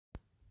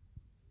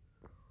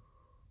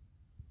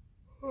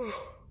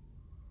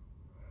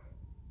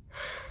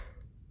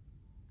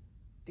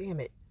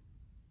Damn it.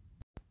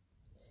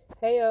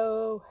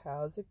 Heyo,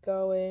 how's it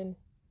going?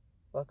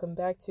 Welcome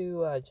back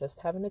to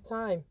Just Having a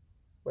Time,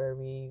 where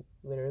we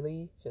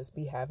literally just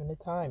be having a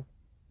time,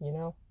 you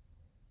know?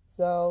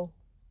 So,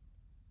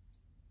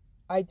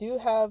 I do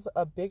have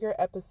a bigger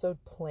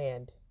episode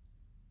planned,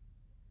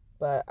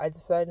 but I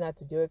decided not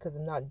to do it because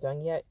I'm not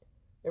done yet.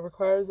 It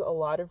requires a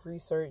lot of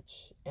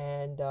research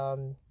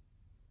and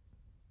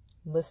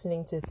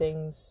listening to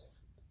things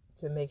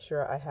to make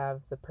sure I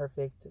have the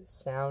perfect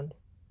sound.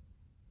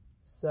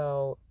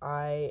 So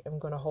I am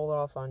going to hold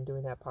off on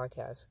doing that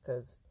podcast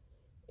because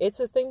it's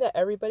a thing that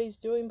everybody's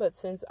doing, but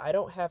since I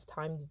don't have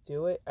time to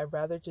do it, I'd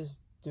rather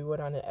just do it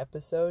on an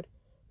episode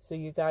so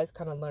you guys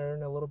kind of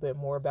learn a little bit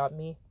more about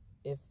me,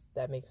 if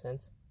that makes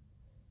sense.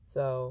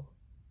 So,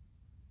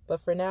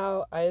 but for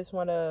now, I just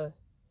want to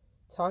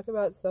talk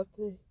about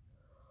something.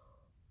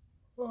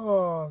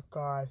 Oh,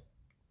 God.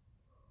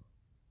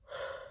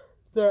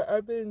 That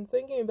I've been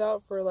thinking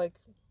about for like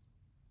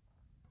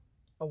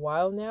a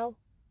while now,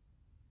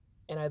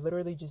 and I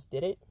literally just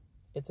did it.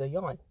 It's a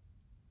yawn.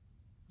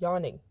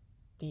 Yawning.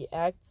 The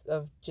act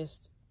of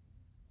just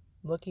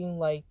looking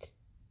like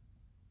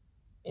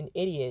an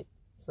idiot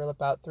for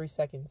about 3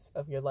 seconds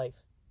of your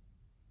life.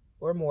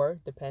 Or more,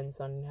 depends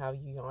on how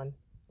you yawn.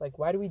 Like,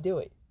 why do we do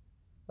it?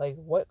 Like,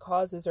 what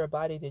causes our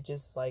body to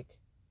just, like,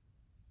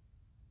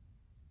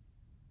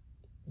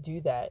 do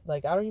that?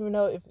 Like, I don't even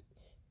know if...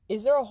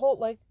 Is there a whole,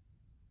 like...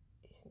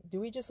 Do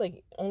we just,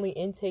 like, only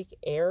intake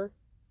air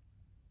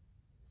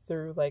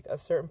through, like, a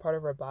certain part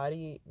of our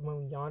body when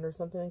we yawn or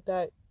something like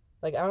that?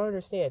 Like, I don't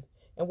understand.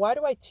 And why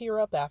do I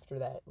tear up after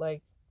that?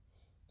 Like,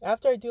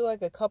 after I do,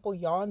 like, a couple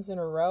yawns in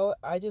a row,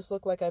 I just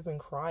look like I've been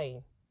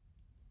crying.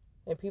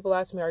 And people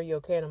ask me, are you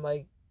okay? And I'm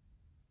like,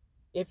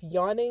 if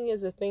yawning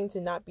is a thing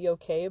to not be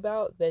okay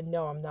about, then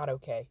no, I'm not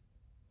okay.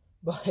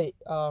 But,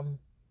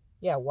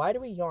 yeah, why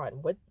do we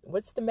yawn?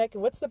 What's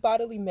the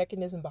bodily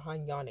mechanism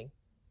behind yawning?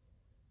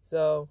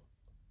 So,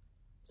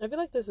 I feel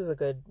like this is a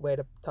good way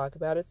to talk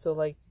about it. So,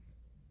 like,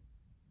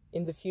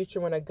 in the future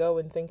when I go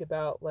and think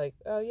about, like,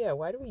 oh yeah,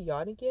 why do we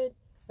yawn again?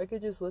 I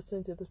could just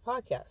listen to this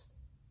podcast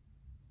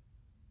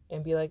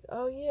and be like,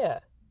 oh yeah,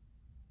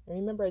 I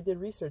remember I did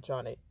research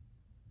on it.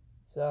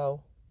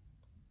 So,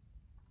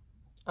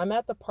 I'm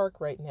at the park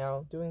right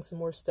now doing some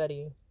more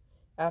studying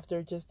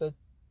after just a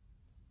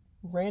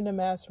random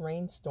ass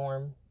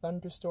rainstorm,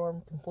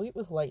 thunderstorm, complete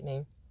with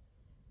lightning.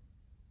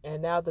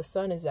 And now the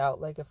sun is out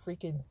like a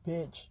freaking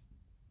bitch,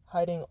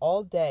 hiding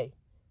all day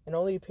and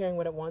only appearing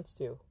when it wants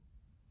to.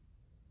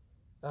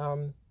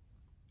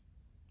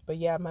 But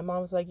yeah, my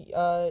mom was like,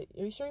 are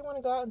you sure you want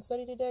to go out and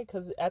study today?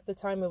 Because at the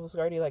time it was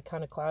already like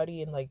kind of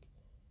cloudy and like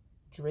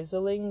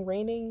drizzling,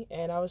 raining.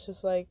 And I was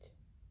just like,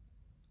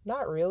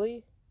 not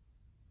really,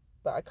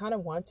 but I kind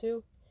of want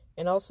to.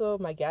 And also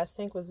my gas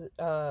tank was,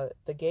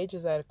 the gauge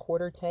is at a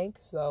quarter tank.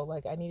 So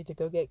like I needed to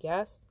go get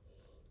gas.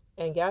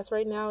 And gas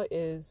right now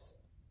is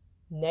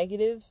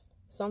negative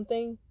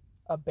something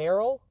a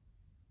barrel,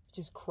 which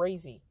is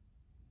crazy.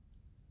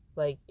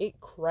 Like it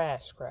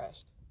crashed.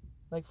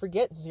 Like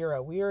forget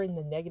zero. We are in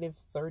the negative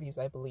 30s,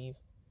 I believe.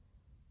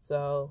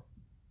 So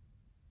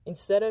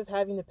instead of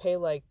having to pay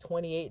like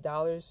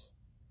 $28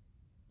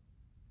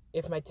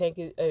 if my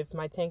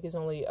tank is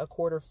only a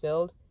quarter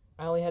filled,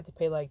 I only had to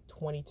pay like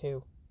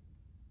 22.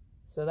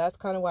 So that's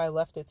kind of why I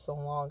left it so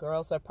long, or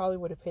else I probably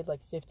would have paid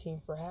like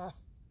 15 for half.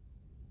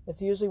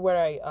 It's usually where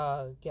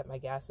I get my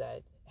gas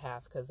at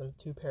half because I'm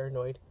too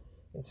paranoid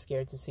and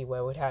scared to see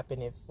what would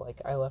happen if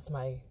like I left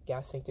my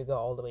gas tank to go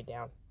all the way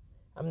down.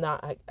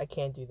 I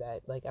can't do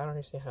that. Like I don't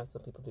understand how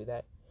some people do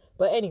that.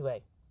 But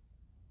anyway,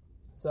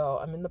 so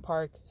I'm in the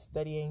park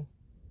studying.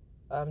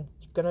 I'm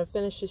gonna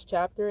finish this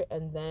chapter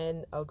and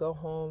then I'll go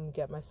home,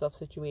 get myself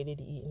situated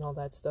to eat and all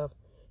that stuff,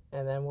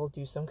 and then we'll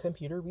do some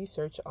computer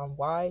research on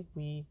why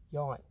we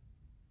yawn.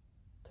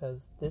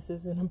 Because this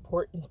is an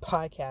important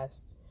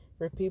podcast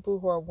for people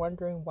who are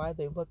wondering why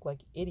they look like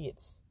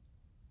idiots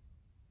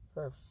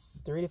for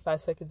 3 to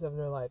 5 seconds of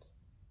their lives.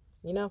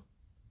 You know?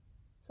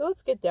 So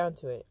let's get down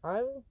to it.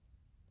 I'm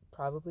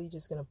probably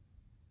just gonna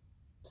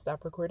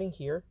stop recording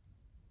here.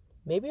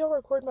 Maybe I'll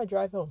record my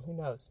drive home. Who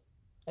knows?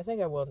 I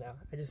think I will now.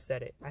 I just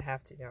said it. I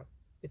have to now.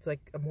 It's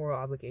like a moral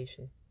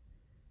obligation.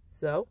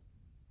 So,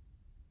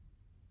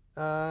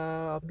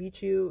 I'll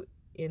meet you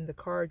in the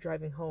car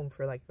driving home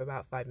for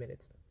about 5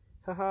 minutes.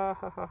 Ha ha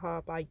ha ha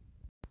ha. Bye.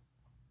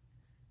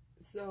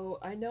 So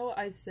I know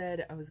I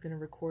said I was gonna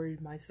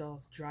record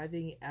myself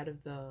driving out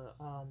of the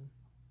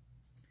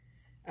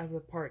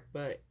park,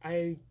 but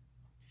I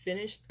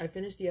finished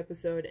the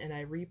episode and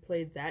I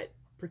replayed that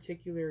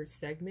particular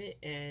segment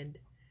and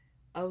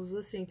I was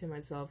listening to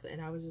myself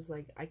and I was just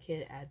like, I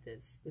can't add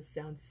this. This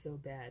sounds so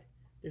bad.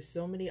 There's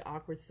so many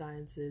awkward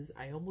silences.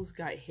 I almost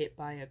got hit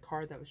by a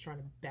car that was trying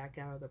to back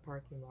out of the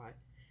parking lot.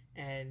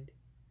 And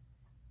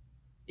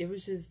it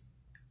was just,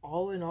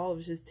 all in all, it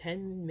was just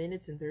 10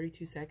 minutes and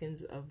 32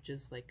 seconds of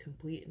just like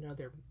complete and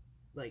utter,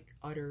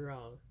 utter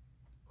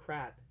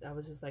crap. I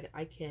was just like,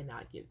 I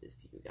cannot give this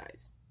to you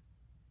guys.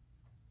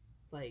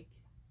 Like,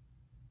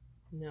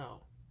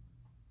 no.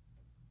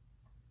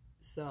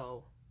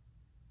 So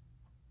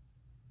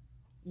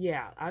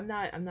yeah, I'm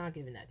not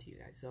giving that to you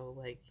guys. So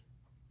like,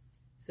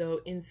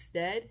 so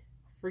instead,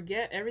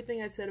 forget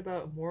everything I said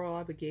about moral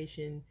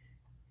obligation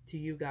to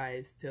you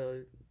guys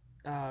to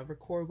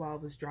record while I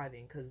was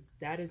driving, because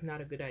that is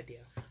not a good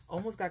idea.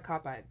 Almost got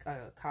caught by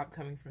a cop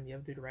coming from the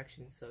other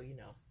direction. So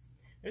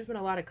there's been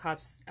a lot of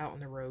cops out on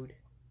the road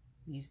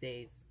these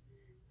days,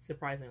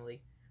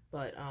 surprisingly.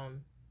 But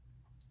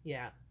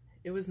yeah,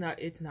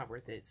 it's not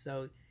worth it.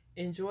 So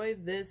enjoy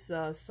this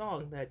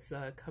song that's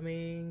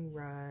coming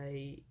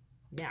right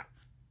now.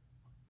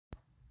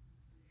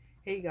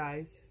 Hey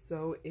guys,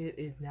 so it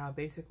is now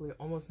basically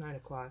almost 9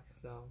 o'clock.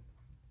 So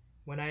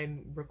when I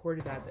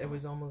recorded that, it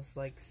was almost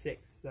like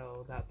 6.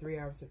 So about 3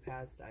 hours have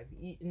passed. I've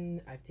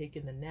eaten, I've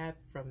taken the nap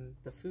from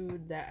the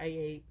food that I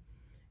ate,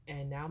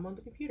 and now I'm on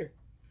the computer.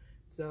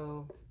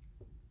 So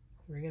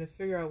we're gonna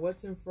figure out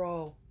what's in for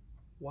all.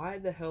 Why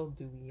the hell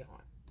do we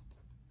yawn?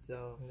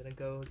 So I'm gonna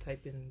go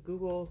type in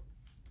Google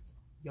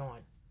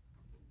yawn.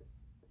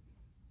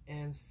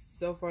 And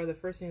so far, the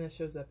first thing that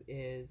shows up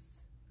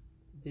is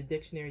the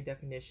dictionary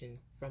definition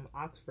from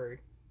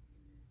Oxford.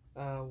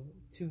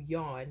 To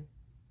yawn,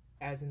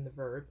 as in the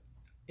verb,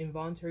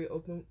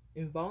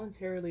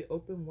 involuntarily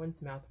open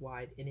one's mouth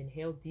wide and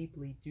inhale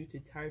deeply due to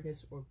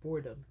tiredness or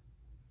boredom.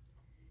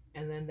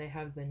 And then they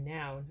have the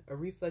noun, a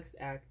reflex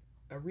act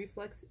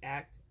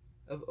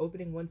of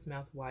opening one's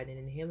mouth wide and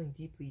inhaling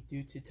deeply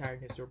due to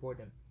tiredness or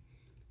boredom.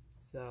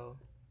 So,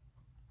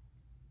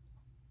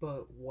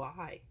 but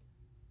why?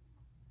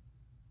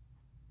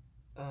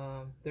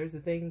 There's a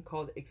thing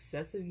called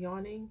excessive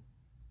yawning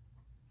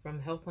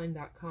from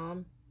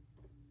healthline.com.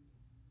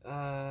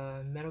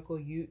 Medical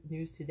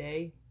News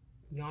Today,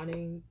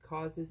 yawning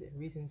causes and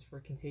reasons for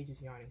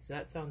contagious yawning. So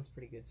that sounds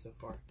pretty good so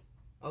far.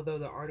 Although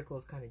the article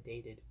is kind of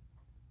dated,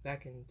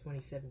 back in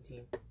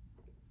 2017.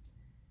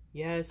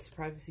 Yes,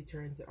 privacy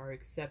terms are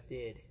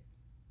accepted.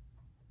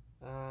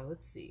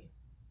 Let's see.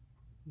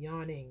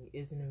 Yawning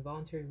is an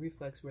involuntary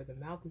reflex where the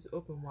mouth is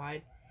open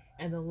wide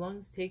and the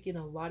lungs take in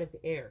a lot of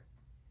air.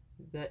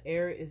 The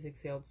air is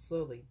exhaled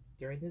slowly.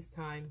 During this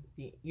time,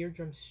 the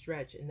eardrums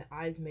stretch and the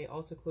eyes may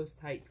also close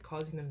tight,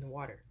 causing them to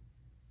water.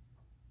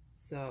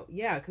 So,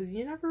 yeah, because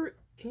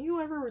can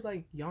you ever,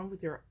 like, yawn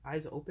with your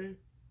eyes open?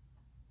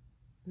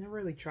 I never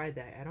really tried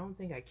that. I don't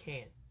think I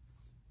can.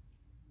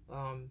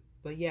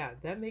 But yeah,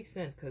 that makes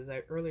sense, because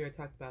I earlier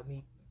talked about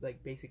me,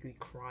 like, basically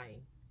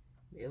crying.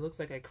 It looks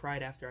like I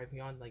cried after I've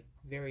yawned, like,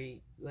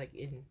 very, like,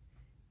 in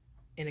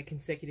a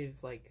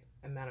consecutive, like,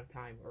 amount of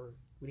time. Or,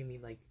 what do you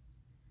mean, like,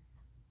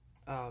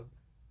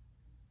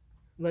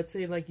 let's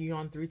say like you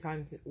yawn 3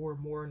 times or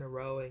more in a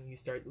row and you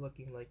start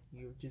looking like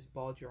you just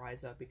balled your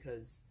eyes up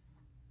because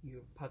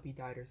your puppy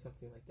died or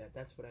something like that.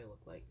 That's what I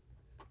look like.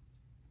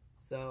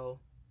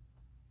 So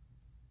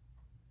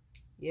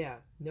yeah,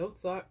 no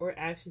thought or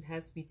action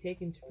has to be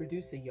taken to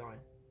produce a yawn.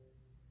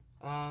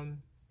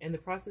 And the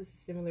process is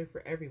similar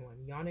for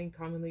everyone. Yawning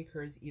commonly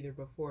occurs either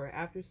before or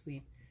after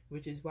sleep,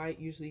 which is why it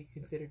usually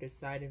considered a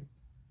sign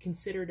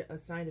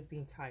of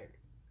being tired.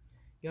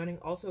 Yawning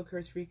also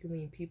occurs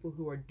frequently in people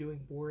who are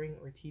doing boring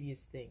or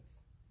tedious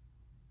things.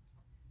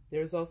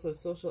 There is also a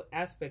social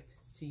aspect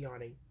to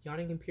yawning.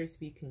 Yawning appears to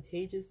be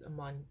contagious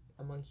among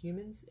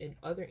humans and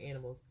other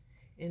animals,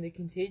 and the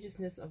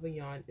contagiousness of a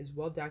yawn is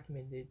well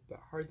documented but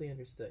hardly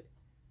understood.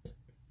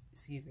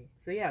 Excuse me.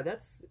 So yeah,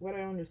 that's what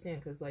I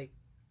understand, because like,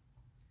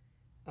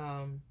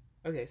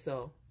 okay,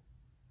 so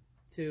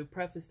to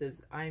preface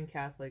this, I am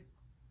Catholic,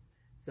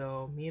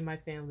 so me and my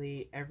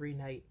family every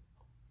night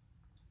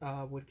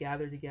would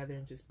gather together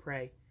and just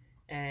pray.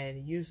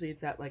 And usually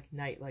it's at like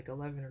night, like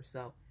 11 or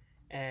so.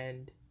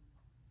 And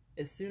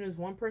as soon as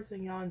one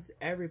person yawns,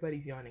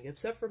 everybody's yawning,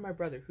 except for my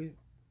brother, who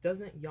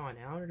doesn't yawn.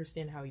 I don't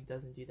understand how he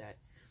doesn't do that.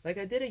 Like,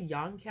 I did a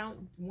yawn count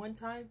one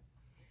time,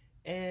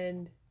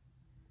 and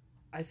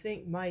I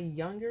think my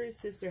younger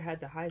sister had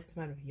the highest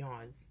amount of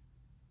yawns,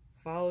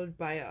 followed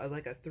by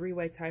a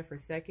three-way tie for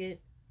second,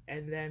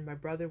 and then my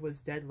brother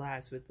was dead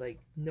last with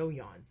like no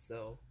yawns.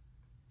 So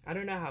I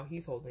don't know how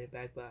he's holding it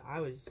back, but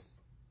I was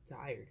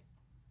tired.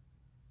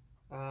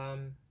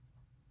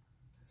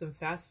 Some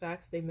fast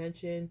facts they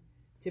mention: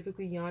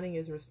 typically yawning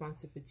is a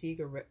response to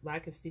fatigue or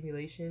lack of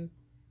stimulation.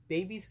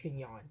 Babies can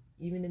yawn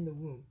even in the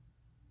womb.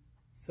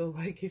 So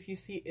like if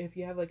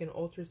you have like an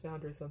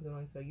ultrasound or something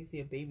like that, you see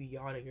a baby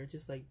yawning, you're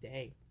just like,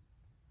 dang,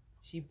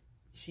 she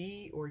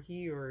or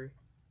he, or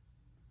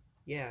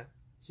yeah,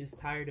 just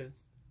tired of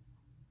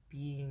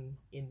being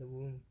in the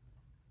womb.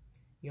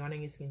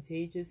 Yawning is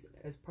contagious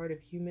as part of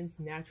humans'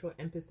 natural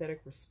empathetic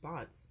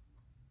response.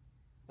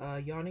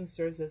 Yawning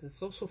serves as a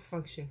social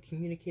function,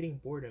 communicating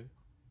boredom.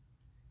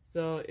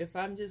 So if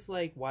I'm just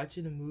like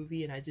watching a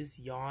movie and I just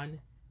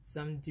yawn,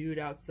 some dude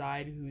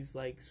outside who's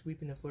like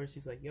sweeping the floor,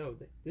 she's like, yo,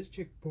 this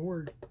chick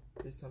bored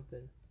or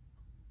something.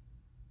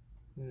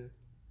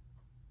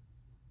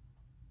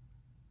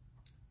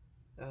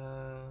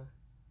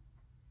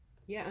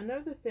 Yeah,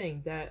 another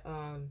thing that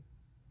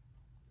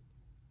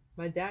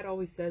my dad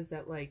always says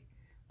that like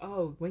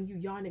oh, when you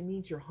yawn, it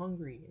means you're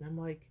hungry. And I'm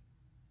like,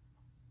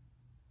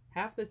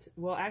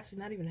 well, actually,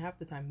 not even half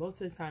the time. Most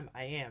of the time,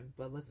 I am.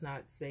 But let's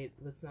not say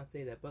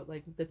that. But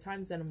like the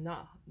times that I'm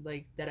not,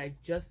 like that I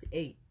just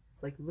ate,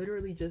 like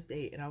literally just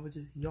ate, and I would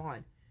just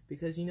yawn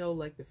because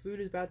like the food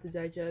is about to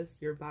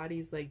digest. Your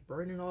body's like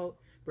burning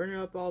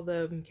up all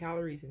the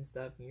calories and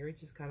stuff, and you're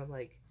just kind of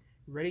like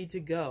ready to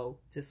go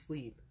to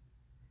sleep.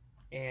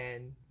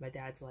 And my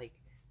dad's like,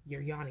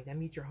 "You're yawning. That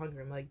means you're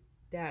hungry." I'm like,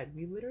 "Dad,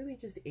 we literally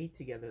just ate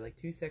together like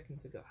 2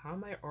 seconds ago. How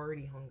am I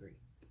already hungry?"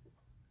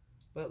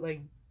 But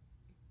like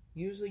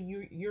usually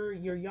you're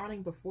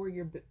yawning before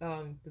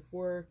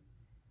before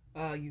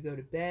you go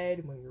to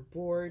bed when you're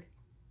bored.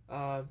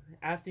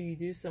 After you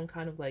do some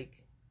kind of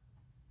like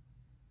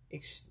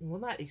well,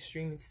 not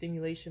extreme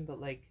stimulation, but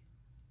like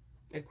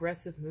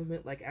aggressive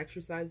movement, like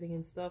exercising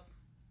and stuff.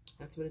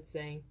 That's what it's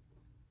saying.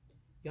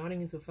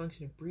 Yawning is a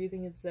function of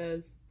breathing. It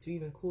says to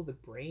even cool the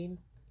brain.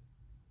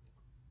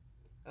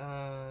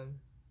 Um,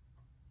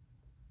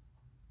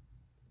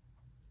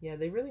 yeah,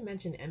 they really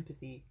mention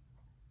empathy,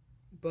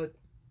 but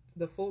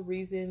the full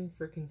reason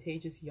for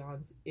contagious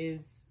yawns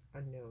is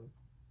unknown.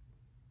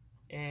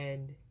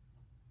 And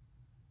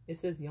it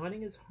says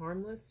yawning is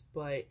harmless,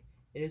 but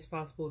it is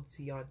possible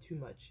to yawn too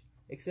much.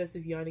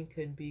 Excessive yawning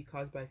could be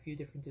caused by a few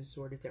different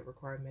disorders that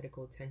require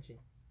medical attention.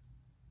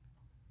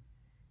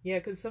 Yeah,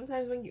 because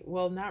sometimes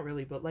well, not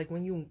really, but like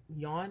when you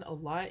yawn a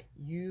lot,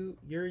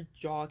 your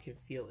jaw can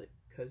feel it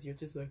because you're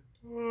just like,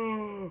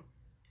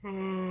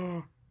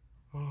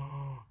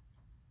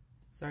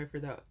 sorry for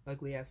the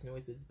ugly ass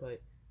noises,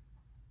 but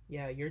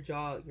yeah, your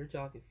jaw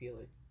can feel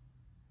it.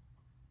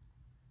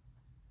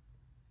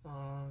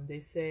 They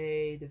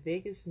say the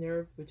vagus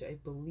nerve, which I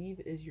believe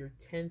is your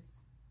 10th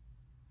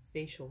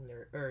facial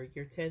nerve, or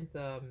your 10th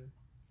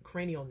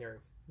cranial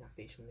nerve, not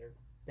facial nerve.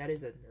 That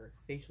is a nerve,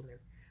 facial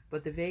nerve.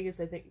 But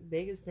I think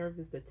vagus nerve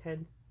is the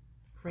 10th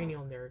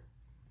cranial nerve.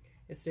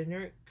 It's the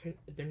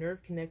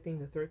nerve connecting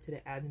the throat to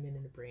the abdomen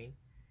and the brain.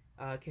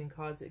 Can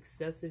cause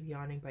excessive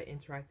yawning by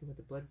interacting with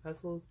the blood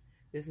vessels.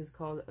 This is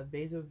called a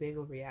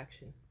vasovagal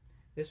reaction.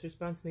 This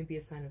response may be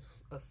a sign of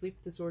a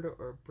sleep disorder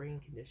or a brain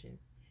condition.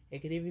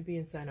 It could even be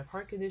a sign of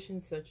heart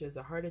conditions such as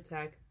a heart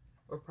attack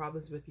or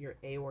problems with your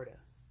aorta.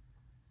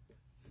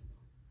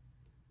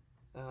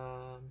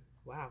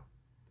 Wow.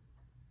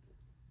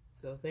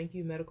 So thank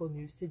you, Medical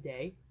News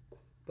Today,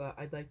 but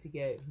I'd like to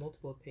get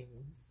multiple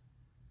opinions.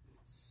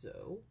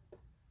 So,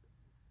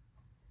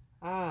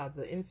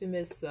 the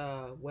infamous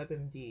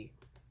WebMD.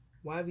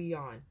 Why we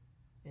yawn?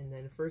 And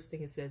then the first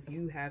thing it says,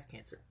 you have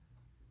cancer.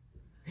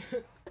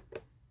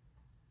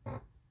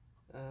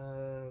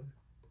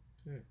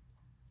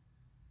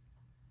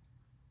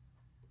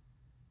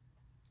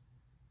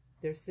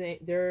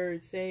 They're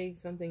saying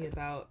something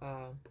about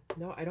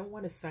no, I don't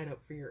want to sign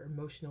up for your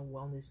emotional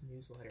wellness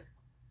newsletter.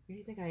 Who do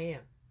you think I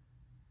am?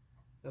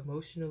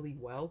 Emotionally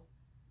well?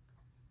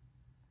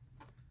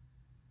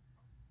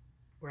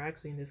 Or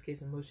actually in this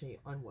case emotionally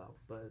unwell,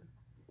 but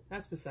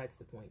that's besides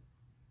the point.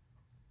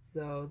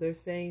 So they're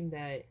saying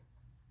that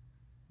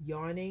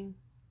yawning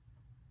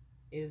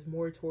is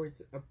more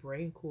towards a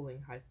brain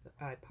cooling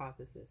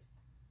hypothesis.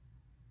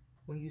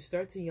 When you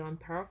start to yawn,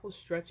 powerful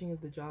stretching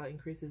of the jaw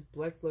increases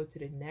blood flow to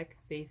the neck,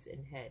 face,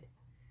 and head.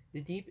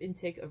 The deep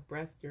intake of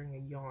breath during a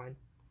yawn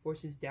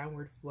forces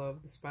downward flow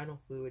of the spinal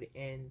fluid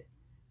and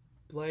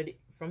blood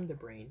from the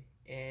brain,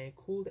 and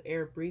cooled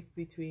air breathed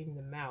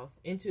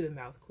into the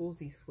mouth cools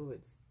these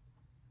fluids.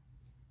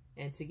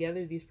 And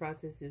together, these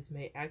processes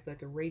may act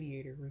like a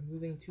radiator,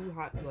 removing too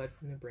hot blood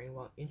from the brain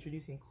while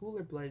introducing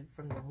cooler blood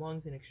from the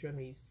lungs and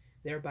extremities,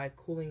 thereby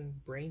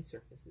cooling brain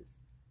surfaces.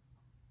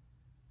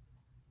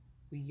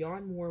 We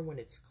yawn more when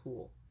it's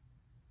cool.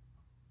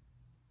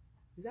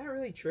 Is that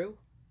really true?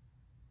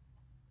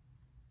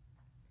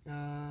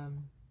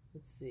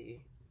 Let's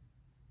see.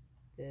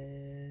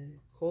 The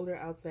colder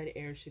outside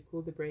air should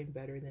cool the brain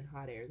better than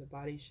hot air. The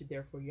body should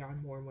therefore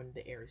yawn more when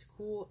the air is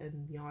cool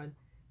and yawn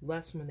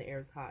less when the air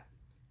is hot.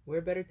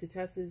 Where better to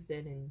test this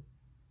than in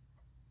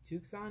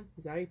Tucson?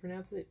 Is that how you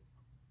pronounce it?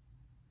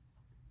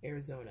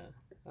 Arizona.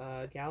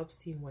 Gallup's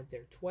team went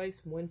there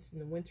twice. Once in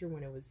the winter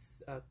when it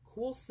was a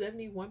cool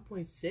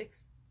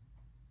 71.6.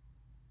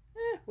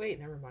 Wait,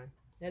 never mind.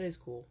 That is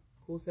cool.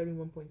 Cool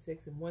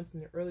 71.6. And once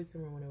in the early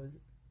summer when it was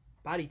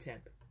body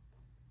temp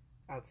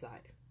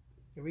outside.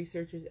 The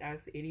researchers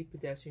asked 80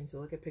 pedestrians to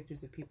look at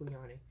pictures of people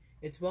yawning.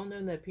 It's well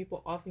known that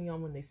people often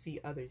yawn when they see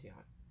others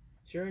yawn.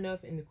 Sure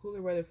enough, in the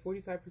cooler weather,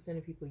 45%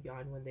 of people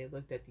yawned when they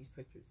looked at these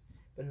pictures.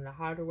 But in the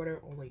hotter weather,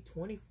 only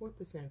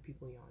 24% of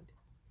people yawned.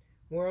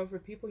 Moreover,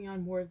 people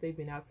yawn more if they've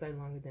been outside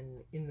longer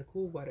than in the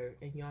cool weather,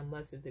 and yawn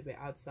less if they've been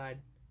outside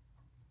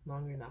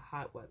longer in the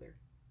hot weather.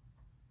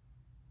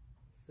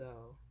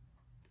 So,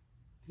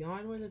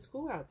 yawn when it's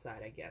cool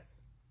outside, I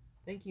guess.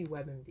 Thank you,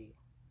 WebMD.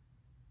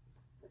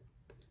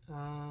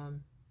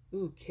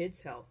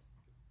 Kids' health.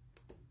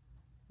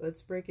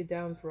 Let's break it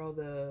down for all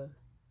the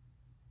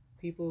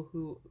people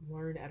who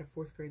learn at a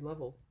 4th grade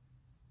level.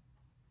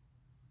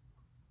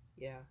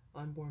 Yeah,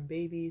 unborn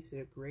babies,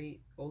 their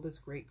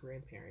oldest great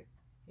grandparent.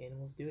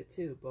 Animals do it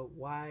too, but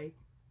why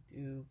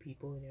do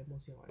people and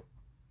animals yawn?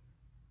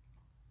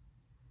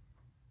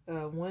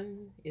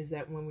 One is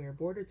that when we are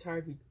bored or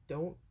tired,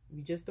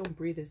 we just don't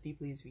breathe as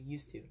deeply as we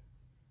used to.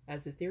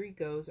 As the theory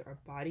goes, our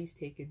bodies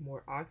take in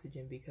more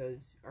oxygen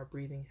because our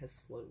breathing has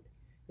slowed.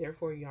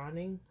 Therefore,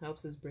 yawning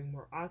helps us bring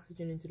more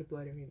oxygen into the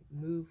blood and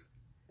remove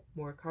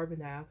more carbon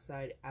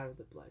dioxide out of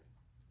the blood.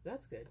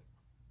 That's good.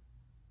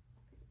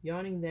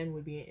 Yawning then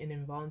would be an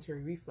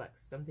involuntary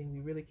reflex, something we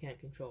really can't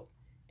control.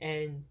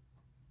 And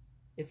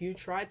if you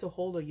try to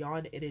hold a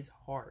yawn, it is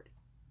hard.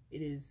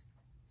 It is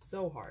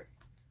so hard.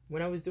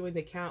 When I was doing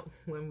the count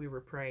when we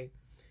were praying,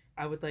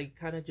 I would like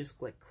kind of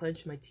just like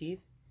clench my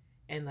teeth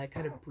and like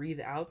kind of breathe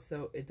out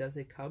so it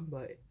doesn't come,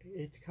 but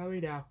it's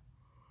coming now.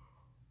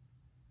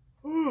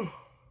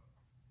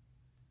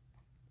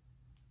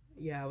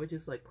 Yeah, I would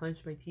just like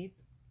clench my teeth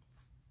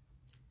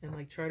and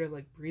like try to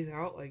like breathe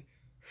out like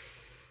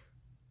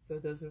so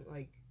it doesn't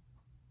like,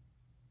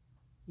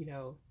 you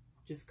know,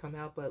 just come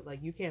out, but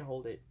like you can't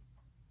hold it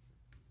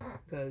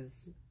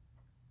because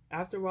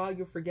after a while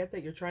you'll forget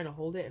that you're trying to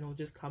hold it and it'll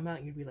just come out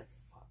and you'll be like,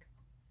 fuck.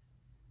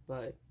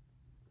 But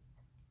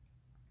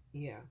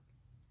yeah.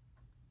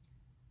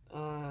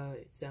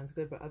 It sounds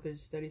good, but other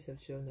studies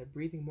have shown that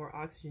breathing more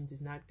oxygen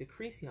does not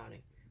decrease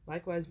yawning.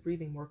 Likewise,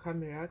 breathing more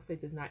carbon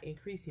dioxide does not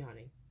increase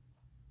yawning.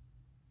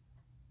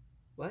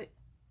 What?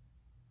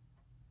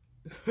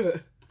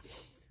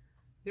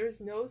 There's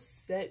no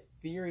set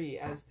theory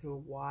as to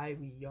why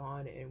we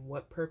yawn and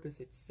what purpose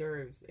it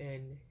serves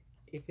and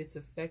if it's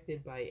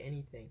affected by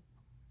anything.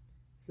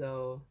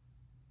 So,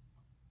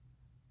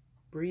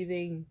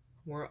 breathing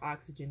more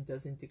oxygen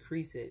doesn't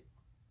decrease it.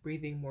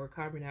 Breathing more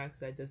carbon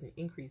dioxide doesn't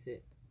increase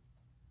it.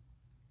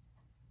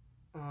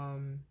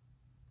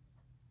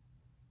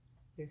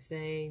 They're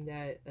saying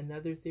that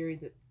another theory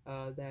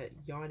that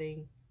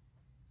yawning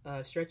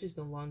stretches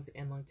the lungs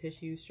and lung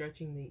tissue.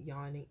 Stretching and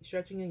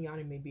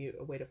yawning may be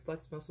a way to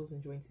flex muscles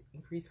and joints,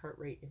 increase heart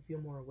rate, and feel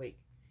more awake.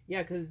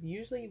 Yeah, because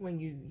usually when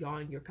you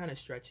yawn, you're kind of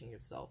stretching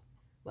yourself,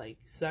 like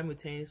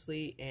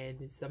simultaneously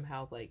and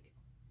somehow, like,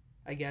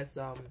 I guess,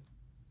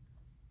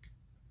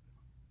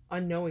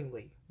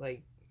 unknowingly.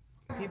 Like,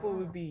 people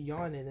would be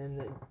yawning and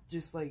then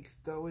just like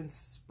go and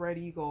spread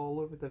eagle all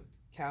over the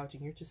couch,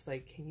 and you're just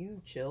like, can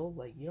you chill?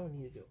 Like, you don't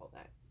need to do all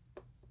that.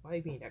 Why are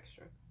you being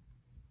extra?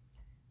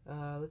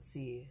 Let's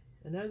see.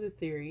 Another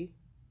theory,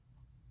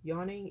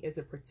 yawning is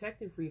a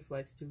protective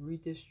reflex to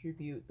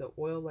redistribute the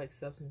oil-like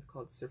substance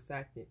called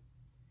surfactant.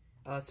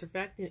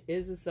 Surfactant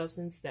is a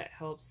substance that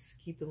helps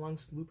keep the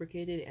lungs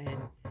lubricated, and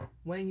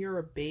when you're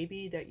a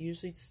baby, that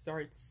usually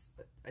starts,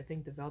 I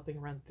think, developing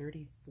around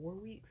 34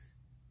 weeks.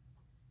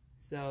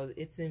 So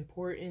it's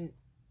important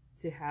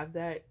to have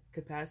that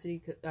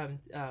capacity,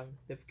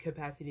 the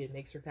capacity to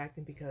make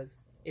surfactant, because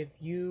if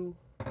you,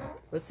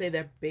 let's say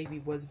that baby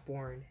was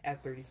born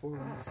at 34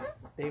 weeks,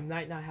 they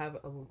might not have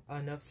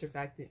enough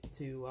surfactant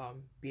to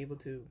be able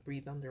to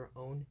breathe on their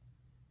own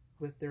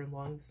with their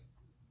lungs.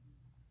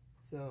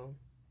 So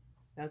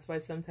that's why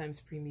sometimes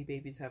preemie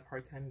babies have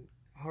hard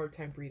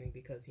time breathing,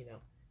 because, you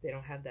know, they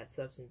don't have that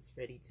substance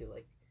ready to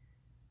like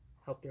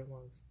help their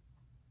lungs.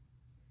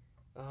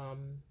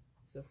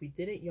 So if we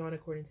didn't yawn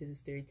according to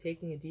this theory,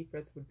 taking a deep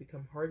breath would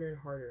become harder and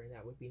harder, and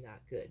that would be not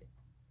good.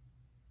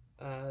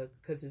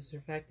 Because the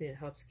surfactant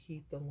helps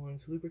keep the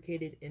lungs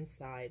lubricated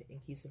inside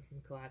and keeps them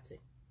from collapsing.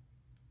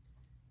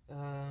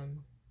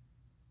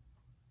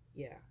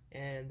 Yeah,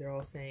 and they're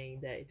all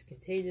saying that it's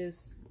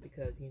contagious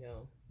because, you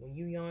know, when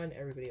you yawn,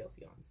 everybody else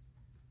yawns.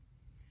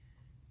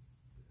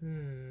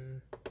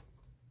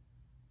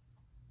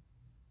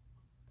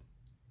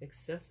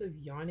 Excessive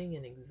yawning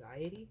and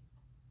anxiety?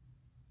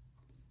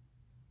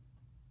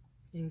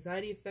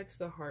 Anxiety affects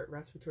the heart,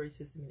 respiratory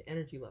system, and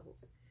energy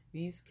levels.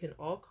 These can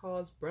all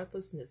cause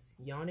breathlessness,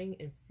 yawning,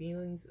 and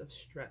feelings of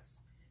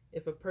stress.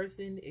 If a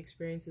person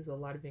experiences a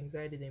lot of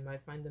anxiety, they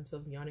might find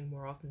themselves yawning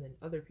more often than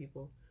other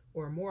people,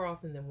 or more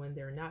often than when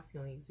they're not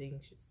feeling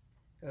anxious,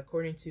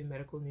 according to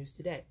Medical News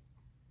Today.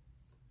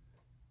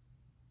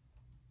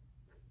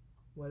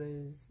 What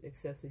is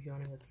excessive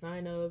yawning a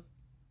sign of?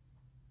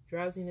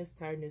 Drowsiness,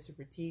 tiredness, or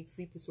fatigue,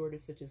 sleep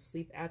disorders such as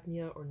sleep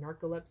apnea or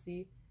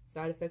narcolepsy,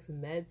 side effects of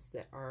meds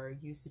that are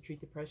used to treat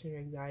depression or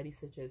anxiety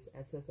such as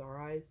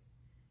SSRIs,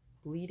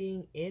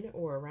 bleeding in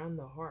or around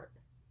the heart.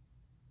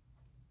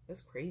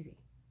 That's crazy.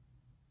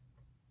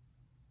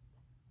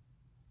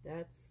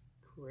 That's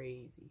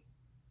crazy.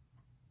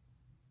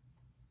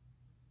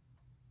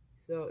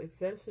 So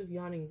excessive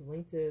yawning is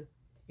linked to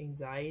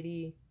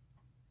anxiety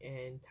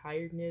and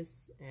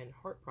tiredness and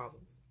heart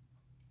problems.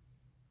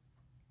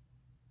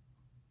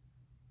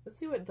 Let's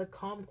see what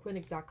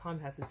thecalmclinic.com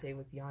has to say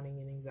with yawning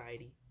and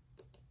anxiety.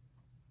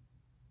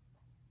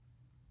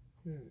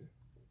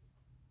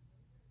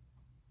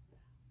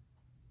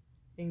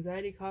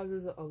 Anxiety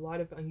causes a lot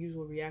of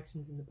unusual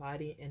reactions in the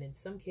body, and in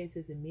some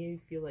cases it may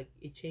feel like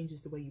it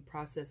changes the way you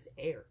process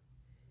air.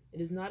 It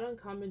is not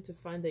uncommon to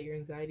find that your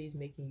anxiety is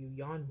making you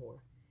yawn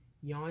more.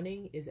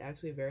 Yawning is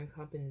actually a very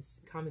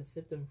common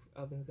symptom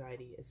of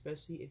anxiety,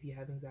 especially if you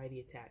have anxiety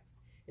attacks.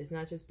 It's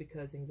not just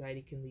because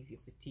anxiety can leave you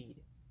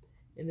fatigued.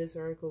 In this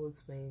article, we'll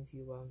explain to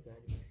you why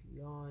anxiety makes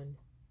you yawn.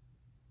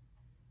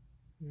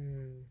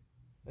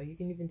 Well, you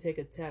can even take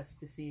a test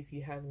to see if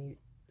you have any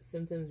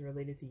symptoms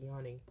related to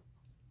yawning.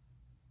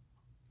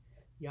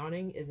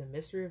 Yawning is a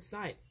mystery of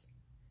science.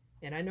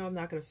 And I know I'm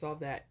not going to solve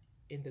that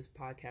in this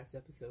podcast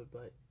episode,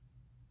 but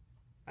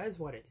I just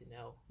wanted to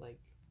know, like,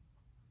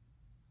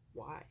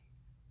 why?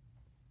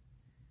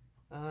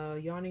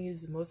 Yawning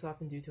is most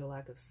often due to a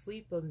lack of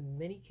sleep, but in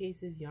many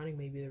cases, yawning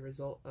may be the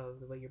result of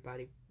the way your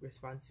body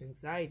responds to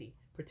anxiety,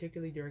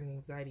 particularly during an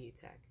anxiety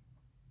attack.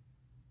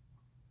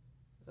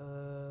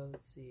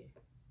 Let's see.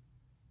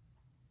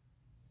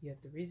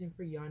 Yet the reason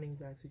for yawning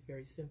is actually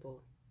very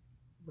simple.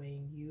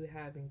 When you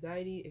have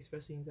anxiety,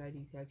 especially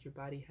anxiety attacks, your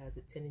body has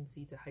a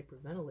tendency to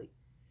hyperventilate.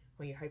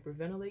 When you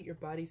hyperventilate, your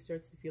body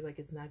starts to feel like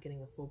it's not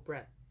getting a full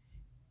breath.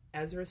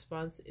 As a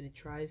response, it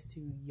tries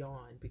to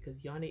yawn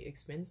because yawning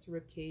expands the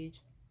rib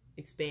cage,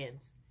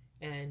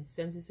 and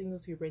sends a signal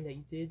to your brain that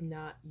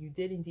you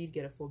did indeed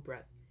get a full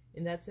breath.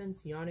 In that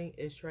sense, yawning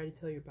is trying to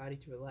tell your body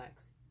to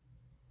relax.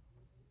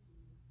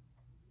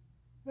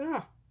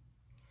 Ah,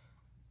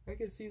 I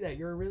can see that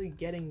you're really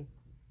getting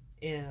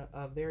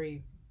a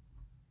very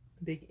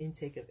big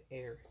intake of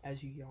air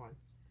as you yawn.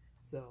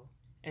 So,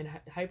 and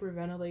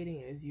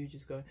hyperventilating is you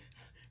just going.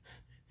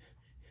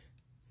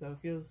 So it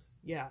feels,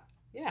 yeah,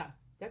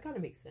 that kind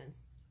of makes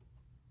sense.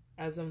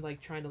 As I'm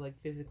like trying to like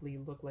physically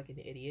look like an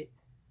idiot.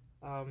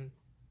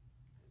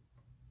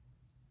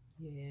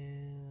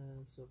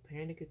 Yeah, so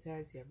panic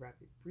attacks, you have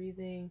rapid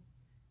breathing.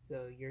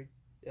 So you're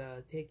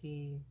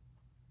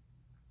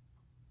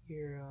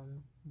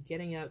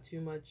getting out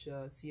too much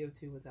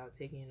CO2 without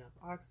taking enough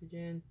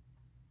oxygen.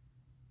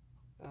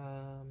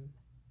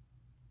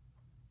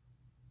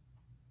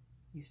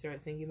 You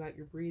start thinking about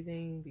your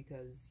breathing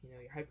because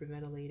you're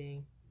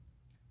hyperventilating,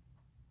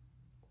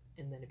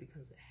 and then it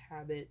becomes a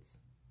habit.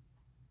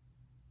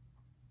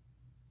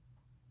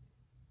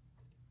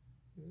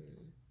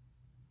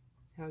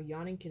 How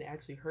yawning can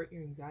actually hurt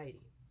your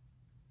anxiety.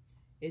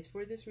 It's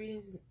for this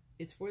reason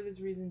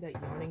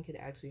that yawning can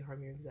actually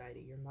harm your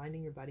anxiety. Your mind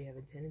and your body have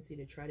a tendency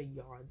to try to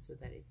yawn so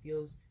that it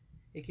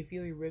can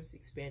feel your ribs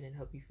expand and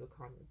help you feel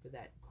calmer, but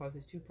that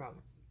causes two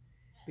problems.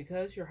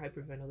 Because you're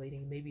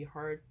hyperventilating, it may be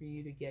hard for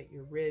you to get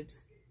your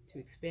ribs to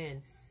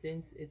expand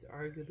since it's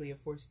arguably a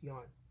forced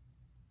yawn.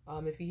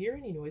 If you hear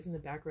any noise in the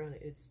background,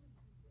 it's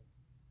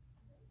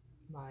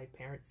my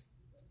parents.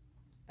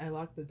 I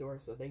locked the door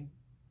so they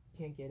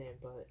can't get in,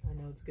 but I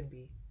know it's going to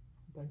be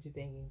a bunch of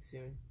banging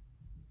soon.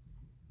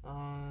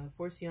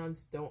 Forced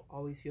yawns don't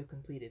always feel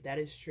completed. That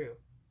is true.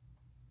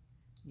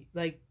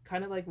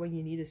 Kind of like when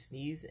you need to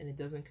sneeze and it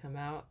doesn't come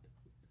out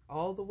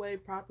all the way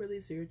properly,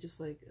 so you're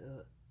just like,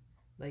 ugh.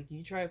 Like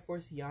you try a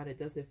forced yawn, it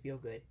doesn't feel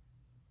good.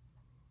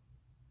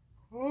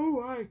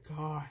 Oh my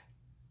god.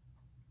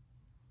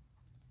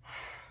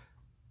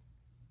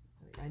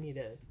 I need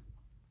to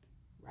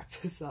wrap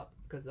this up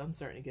because I'm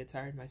starting to get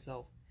tired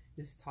myself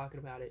just talking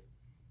about it.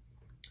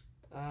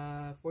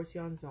 Forced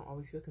yawns don't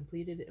always feel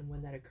completed, and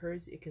when that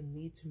occurs, it can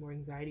lead to more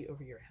anxiety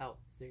over your health.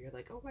 So you're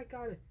like, oh my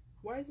god,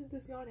 why isn't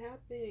this yawn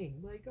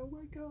happening? Like, oh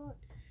my god.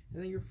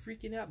 And then you're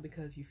freaking out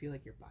because you feel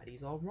like your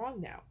body's all wrong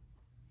now.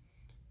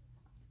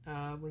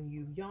 When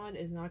you yawn,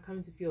 it's not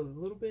coming to feel a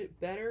little bit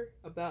better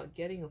about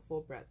getting a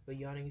full breath, but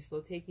yawning is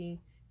still taking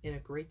in a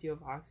great deal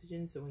of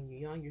oxygen, so when you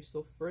yawn, you're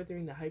still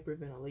furthering the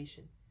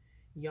hyperventilation.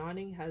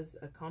 Yawning has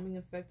a calming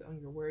effect on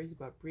your worries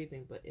about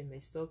breathing, but it may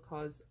still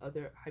cause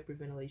other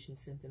hyperventilation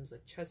symptoms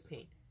like chest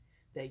pain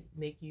that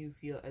make you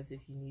feel as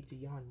if you need to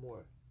yawn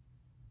more.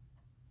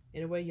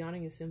 In a way,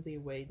 yawning is simply a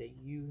way that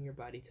you and your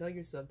body tell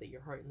yourself that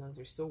your heart and lungs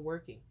are still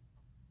working.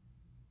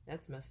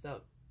 That's messed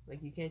up.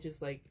 Like, you can't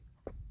just like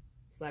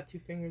slap two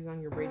fingers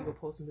on your radial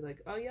pulse and be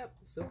like, oh yep,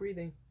 still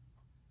breathing,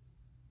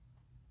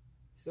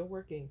 still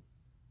working.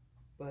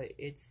 But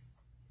it's,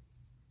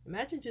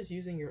 imagine just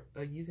using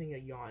a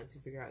yawn to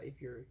figure out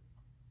if you're,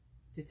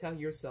 to tell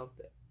yourself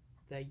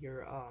that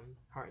your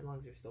heart and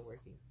lungs are still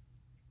working.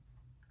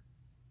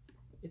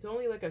 It's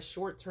only like a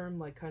short term,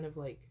 like kind of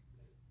like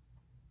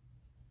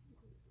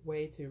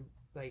way to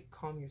like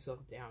calm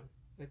yourself down,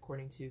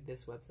 according to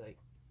this website.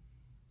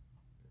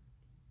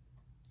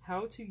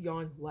 How to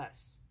yawn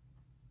less.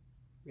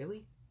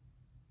 Really?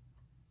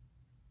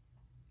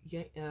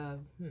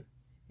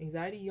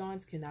 Anxiety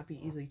yawns cannot be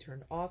easily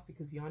turned off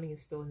because yawning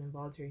is still an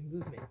involuntary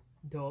movement.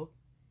 Duh.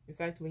 In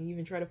fact, when you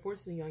even try to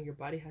force a yawn, your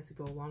body has to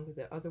go along with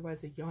it.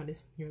 Otherwise, a yawn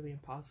is nearly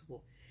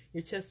impossible.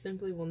 Your chest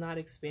simply will not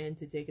expand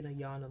to take in a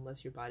yawn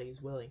unless your body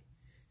is willing.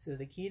 So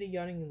the key to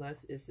yawning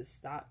less is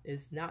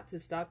not to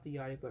stop the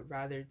yawning, but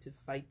rather to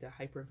fight the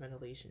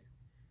hyperventilation.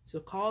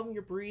 So calm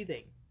your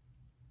breathing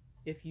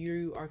if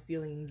you are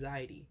feeling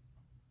anxiety.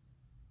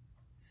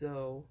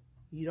 So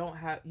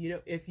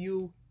if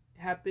you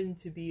happen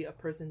to be a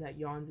person that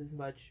yawns as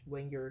much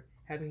when you're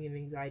having an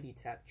anxiety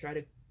attack, try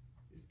to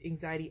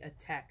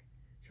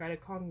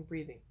calm your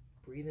breathing.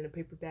 Breathe in a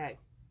paper bag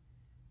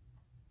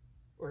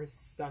or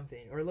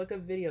something, or look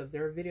up videos.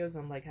 There are videos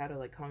on like how to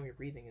like calm your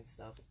breathing and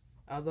stuff.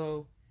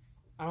 Although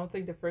I don't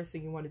think the first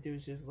thing you want to do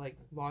is just like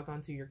log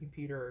onto your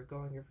computer or go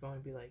on your phone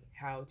and be like,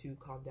 how to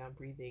calm down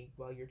breathing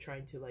while you're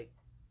trying to like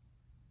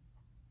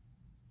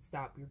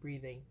stop your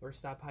breathing or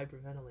stop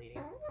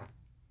hyperventilating.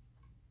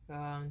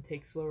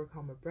 Take slower,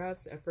 calmer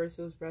breaths. At first,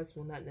 those breaths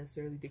will not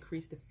necessarily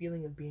decrease the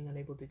feeling of being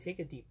unable to take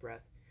a deep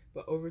breath,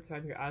 but over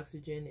time, your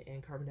oxygen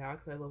and carbon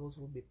dioxide levels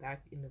will be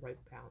back in the right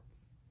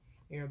balance.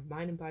 And your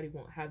mind and body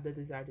won't have the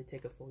desire to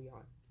take a full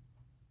yawn.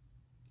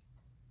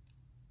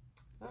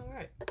 All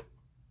right.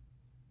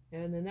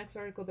 And the next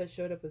article that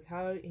showed up was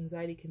how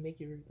anxiety can make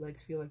your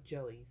legs feel like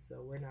jelly,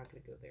 so we're not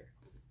going to go there.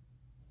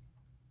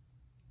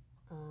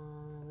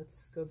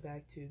 Let's go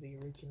back to the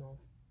original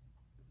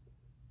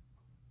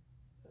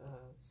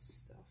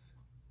stuff.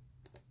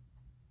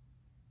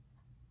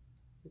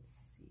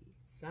 Let's see.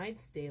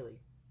 Science Daily.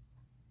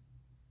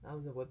 That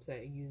was a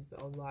website I used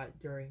a lot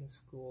during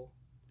school.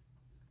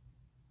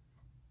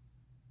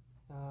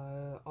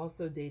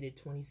 Also dated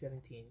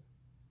 2017.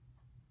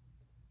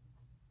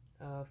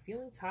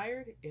 Feeling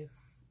tired?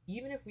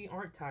 Even if we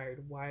aren't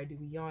tired, why do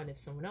we yawn if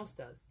someone else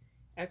does?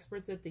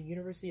 Experts at the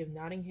University of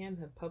Nottingham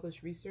have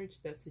published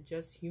research that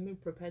suggests human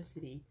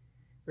propensity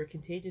for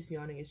contagious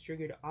yawning is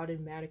triggered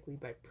automatically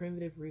by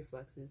primitive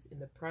reflexes in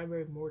the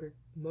primary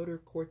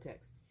motor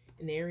cortex,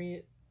 an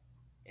area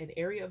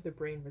of the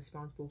brain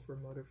responsible for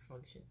motor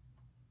function.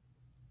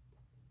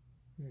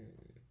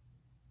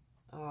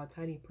 Oh,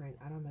 tiny print.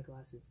 I don't have my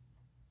glasses.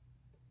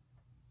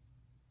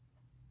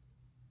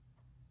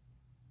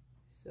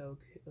 So,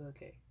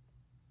 okay.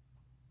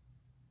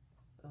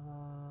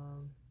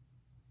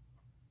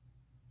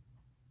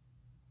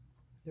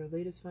 Their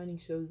latest finding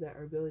shows that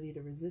our ability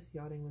to resist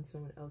yawning when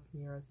someone else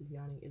near us is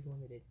yawning is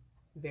limited.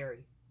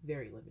 Very,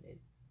 very limited.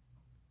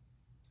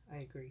 I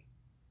agree.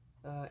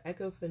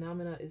 Echo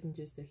phenomena isn't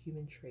just a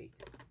human trait.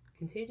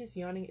 Contagious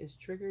yawning is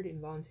triggered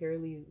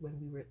involuntarily when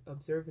we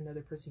observe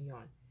another person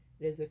yawn.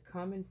 It is a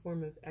common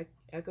form of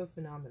echo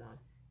phenomenon,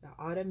 the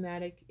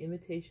automatic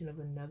imitation of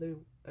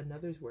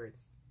another's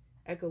words,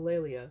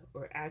 echolalia,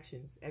 or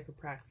actions,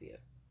 echopraxia.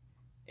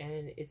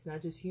 And it's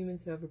not just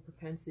humans who have a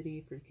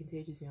propensity for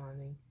contagious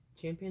yawning.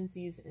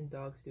 Chimpanzees and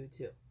dogs do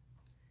too.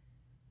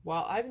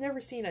 While I've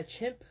never seen a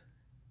chimp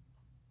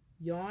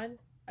yawn,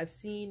 I've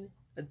seen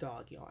a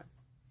dog yawn.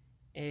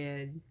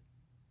 And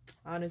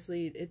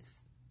honestly,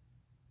 it's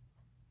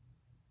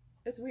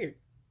weird.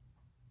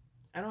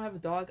 I don't have a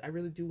dog. I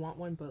really do want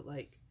one, but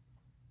like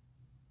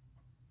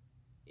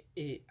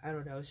I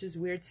don't know. It's just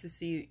weird to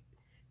see.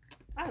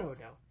 I don't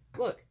know.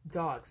 Look,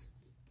 dogs.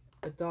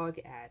 A dog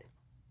ad.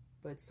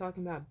 But it's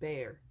talking about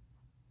bear.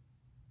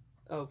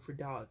 Oh, for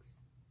dogs.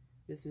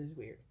 This is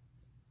weird.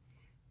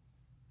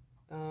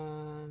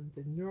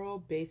 The neural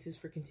basis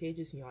for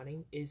contagious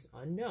yawning is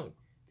unknown.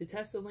 To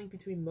test the link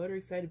between motor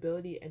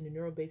excitability and the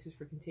neural basis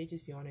for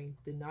contagious yawning,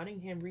 the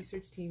Nottingham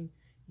research team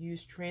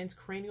used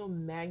transcranial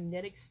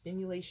magnetic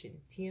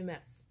stimulation,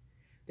 TMS.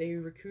 They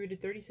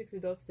recruited 36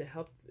 adults to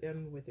help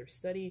them with their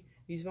study.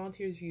 These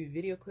volunteers viewed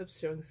video clips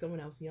showing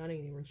someone else yawning,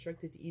 and they were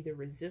instructed to either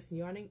resist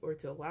yawning or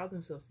to allow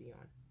themselves to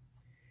yawn.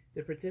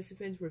 The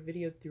participants were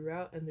videoed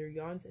throughout, and their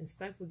yawns and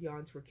stifled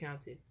yawns were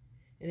counted.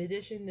 In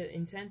addition, the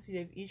intensity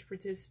of each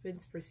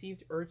participant's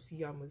perceived urge to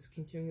yawn was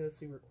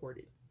continuously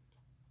recorded.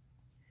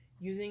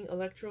 Using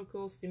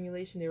electrical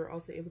stimulation, they were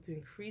also able to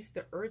increase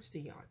the urge to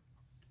yawn.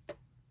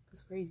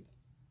 That's crazy.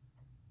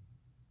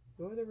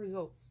 What are the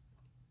results?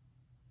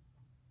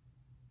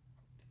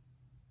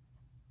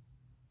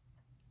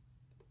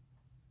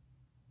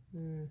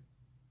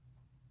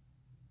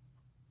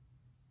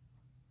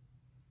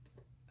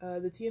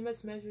 The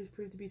TMS measures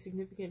proved to be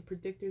significant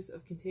predictors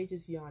of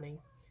contagious yawning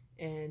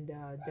and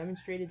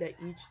demonstrated that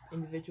each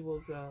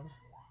individual's...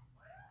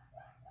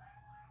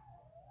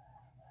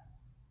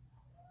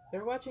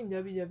 They're watching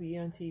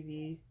WWE on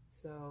TV,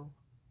 so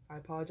I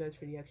apologize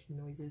for the extra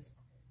noises.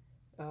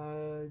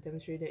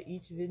 Demonstrated that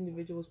each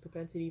individual's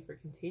propensity for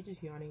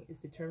contagious yawning is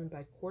determined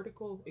by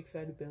cortical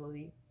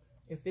excitability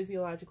and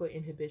physiological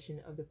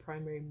inhibition of the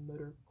primary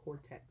motor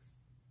cortex.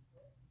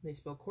 They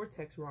spelled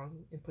cortex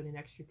wrong and put an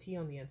extra T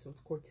on the end, so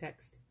it's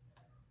cortex.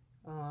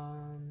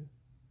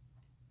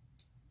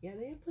 Yeah,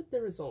 they didn't put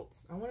the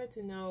results. I wanted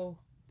to know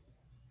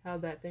how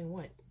that thing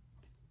went.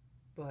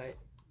 But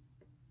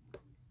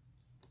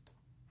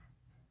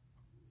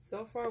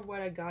so far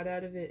what I got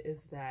out of it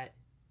is that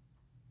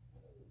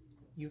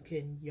you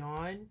can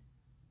yawn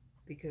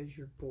because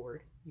you're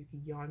bored. You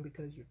can yawn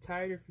because you're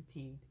tired or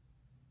fatigued.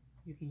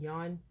 You can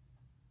yawn.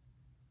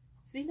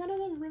 See, none of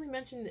them really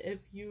mentioned if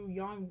you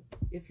yawn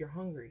if you're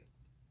hungry.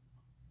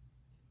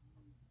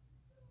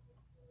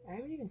 I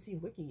haven't even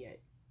seen Wiki yet.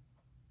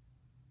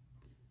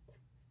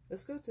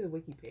 Let's go to the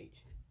Wiki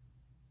page.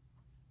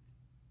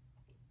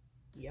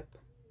 Yep,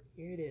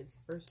 here it is,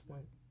 first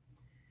one.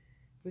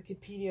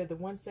 Wikipedia, the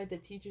one site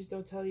that teachers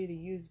don't tell you to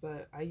use,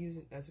 but I use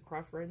it as a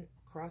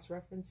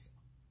cross-reference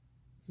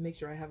to make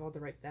sure I have all the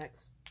right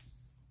facts.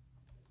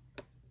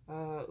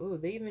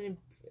 They even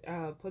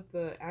put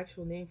the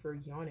actual name for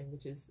yawning,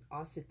 which is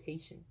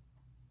oscitation.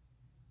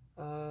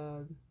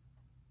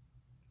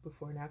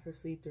 before and after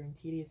sleep, during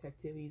tedious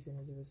activities, and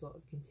as a result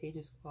of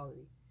contagious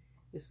quality.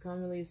 It is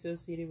commonly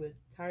associated with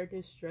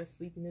tiredness, stress,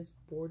 sleepiness,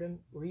 boredom,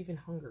 or even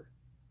hunger.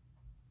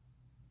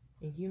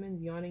 In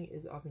humans, yawning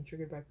is often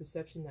triggered by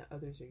perception that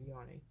others are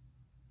yawning.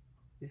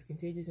 This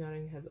contagious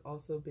yawning has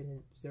also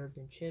been observed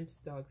in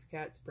chimps, dogs,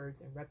 cats,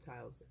 birds, and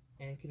reptiles,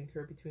 and can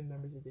occur between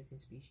members of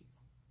different species.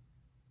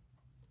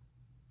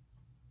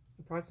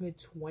 Approximately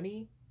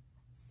 20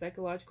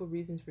 psychological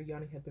reasons for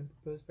yawning have been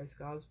proposed by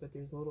scholars, but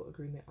there is little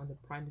agreement on the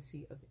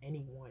primacy of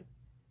any one.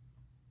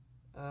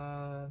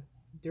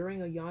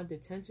 During a yawn, the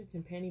tensor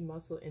tympani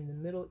muscle in the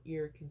middle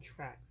ear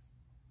contracts.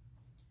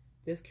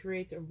 This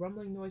creates a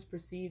rumbling noise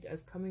perceived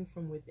as coming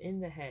from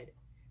within the head.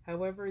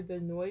 However, the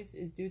noise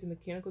is due to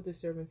mechanical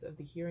disturbance of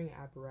the hearing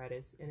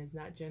apparatus and is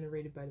not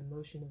generated by the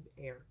motion of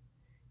air.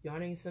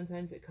 Yawning is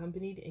sometimes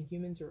accompanied in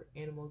humans or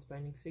animals by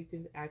an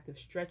instinctive act of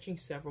stretching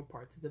several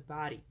parts of the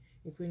body,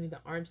 including the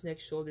arms, neck,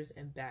 shoulders,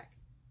 and back.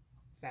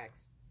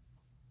 Facts.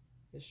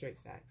 Just straight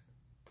facts.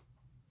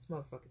 This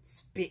motherfucking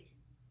spit.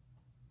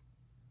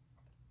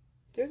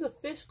 There's a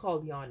fish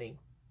called yawning.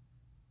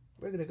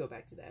 We're gonna go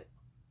back to that.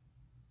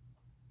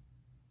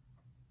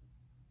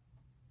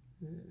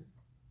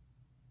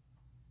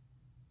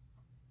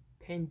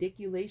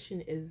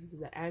 Pandiculation is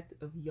the act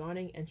of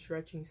yawning and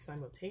stretching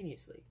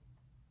simultaneously.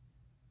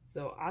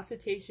 So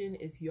oscitation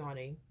is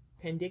yawning,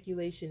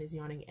 pandiculation is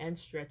yawning and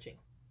stretching.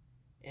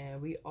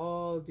 And we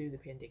all do the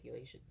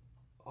pandiculation.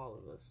 All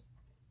of us.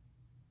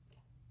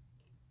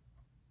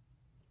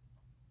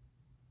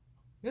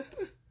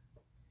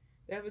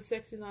 They have a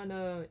section on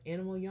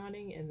animal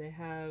yawning, and they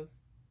have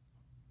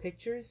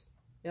pictures.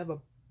 They have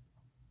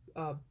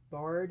a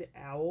barred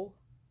owl,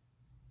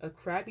 a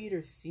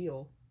crab-eater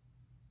seal,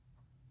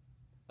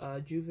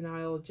 a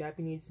juvenile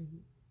Japanese,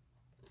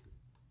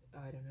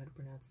 I don't know how to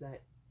pronounce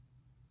that,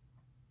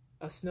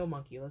 a snow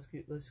monkey,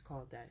 let's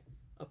call it that,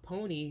 a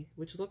pony,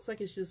 which looks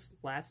like it's just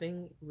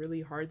laughing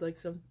really hard, like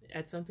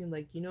at something,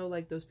 like, you know,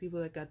 like those people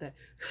that got that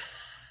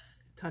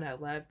kind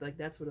of laugh, like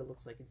that's what it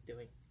looks like it's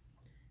doing.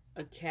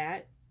 A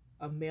cat,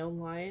 a male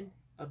lion,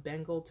 a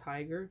Bengal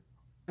tiger,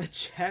 a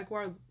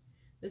jaguar.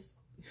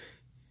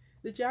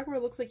 The jaguar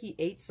looks like he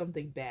ate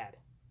something bad.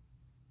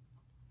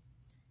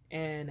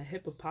 And a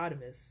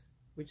hippopotamus,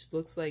 which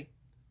looks like,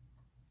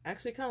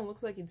 actually kind of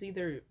looks like it's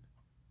either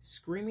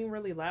screaming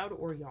really loud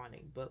or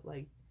yawning. But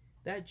like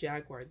that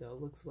jaguar though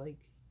looks like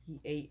he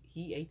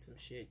ate some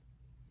shit.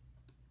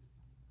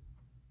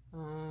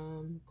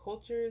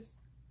 Cultures.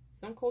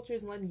 Some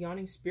cultures lend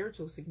yawning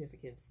spiritual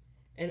significance.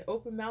 An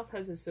open mouth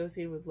has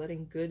associated with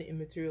letting good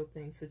immaterial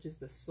things such as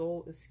the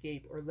soul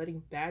escape or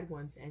letting bad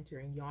ones enter,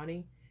 and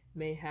yawning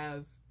may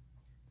have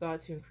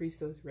thought to increase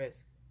those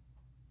risks.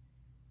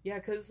 Yeah,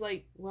 because,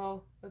 like,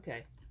 well,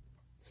 okay.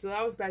 So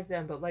that was back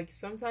then, but, like,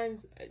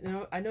 sometimes,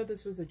 I know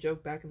this was a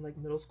joke back in, like,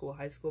 middle school,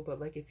 high school, but,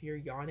 like, if you're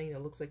yawning,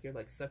 it looks like you're,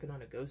 like, sucking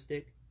on a ghost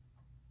stick.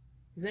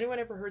 Has anyone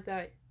ever heard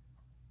that?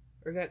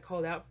 Or got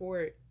called out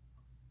for it?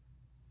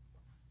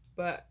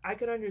 But I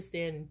could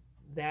understand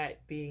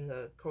that being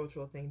a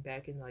cultural thing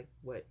back in, like,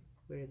 where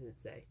did it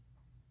say?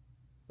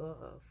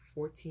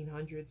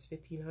 1400s,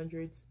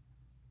 1500s,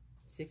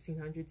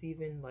 1600s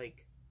even,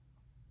 like,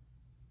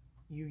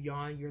 you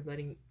yawn, you're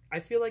letting, I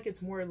feel like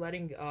it's more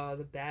letting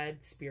the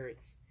bad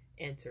spirits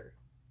enter,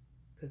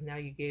 because now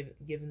you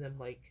given them,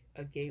 like,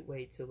 a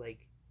gateway to,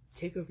 like,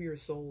 take over your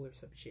soul or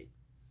some shit.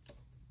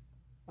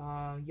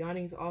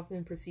 Yawning is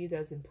often perceived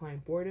as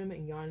implying boredom,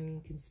 and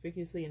yawning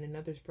conspicuously in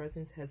another's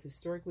presence has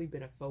historically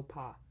been a faux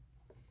pas.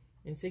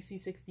 In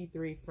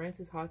 1663,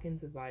 Francis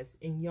Hawkins advised,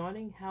 "In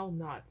yawning, howl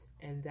not,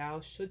 and thou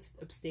shouldst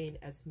abstain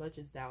as much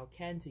as thou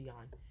can to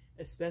yawn,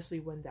 especially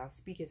when thou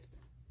speakest."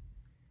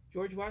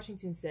 George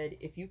Washington said,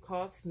 "If you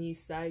cough,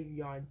 sneeze, sigh, or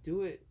yawn,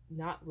 do it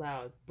not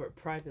loud, but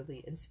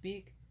privately, and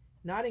speak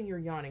not in your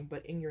yawning,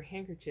 but in your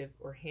handkerchief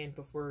or hand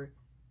before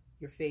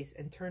your face,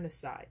 and turn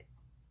aside."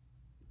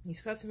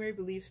 These customary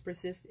beliefs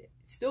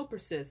still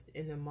persist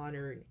in the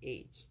modern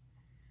age.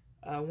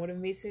 One of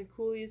Mason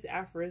Cooley's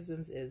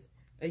aphorisms is,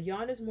 "A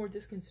yawn is more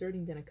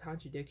disconcerting than a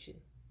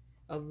contradiction.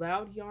 A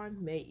loud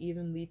yawn may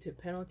even lead to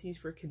penalties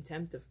for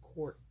contempt of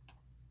court."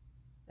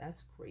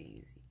 That's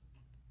crazy.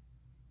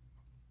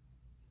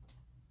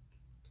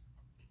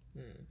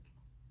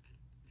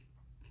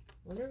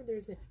 Wonder if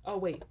there's a... Oh,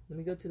 wait. Let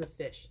me go to the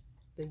fish.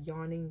 The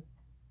yawning...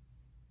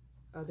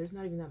 there's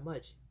not even that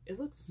much. It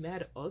looks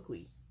mad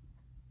ugly.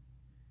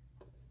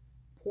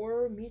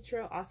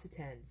 Poromitra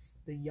occitans.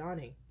 The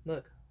yawning.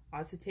 Look.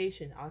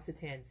 Occitation,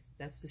 occitans.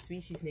 That's the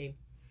species name.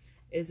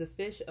 Is a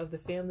fish of the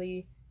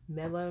family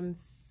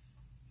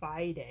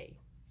Melamphidae,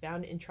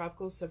 found in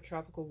tropical,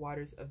 subtropical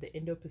waters of the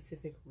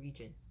Indo-Pacific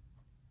region.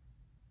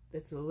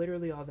 That's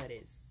literally all that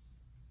is.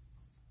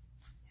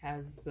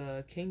 Has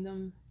the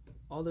kingdom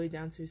all the way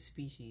down to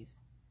species.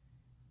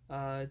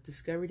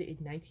 Discovered in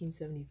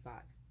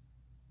 1975.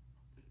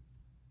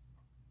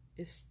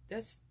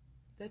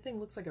 That thing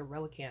looks like a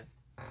relicanth.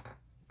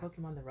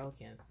 Pokemon the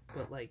relicanth,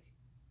 but like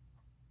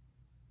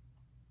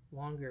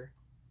longer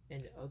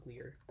and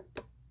uglier.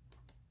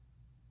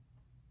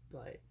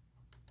 But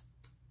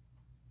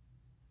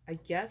I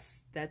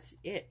guess that's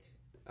it.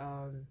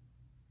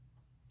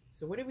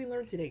 So what did we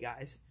learn today,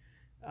 guys?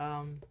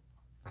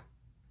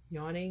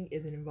 Yawning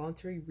is an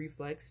involuntary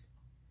reflex.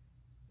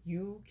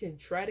 You can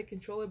try to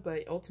control it,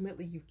 but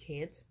ultimately you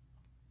can't.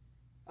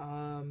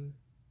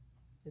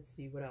 Let's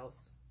see, what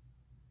else?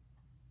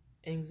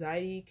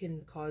 Anxiety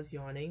can cause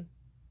yawning.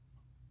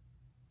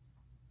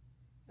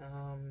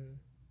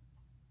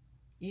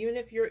 Even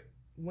if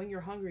when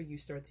you're hungry, you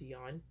start to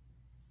yawn.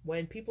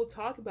 When people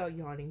talk about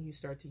yawning, you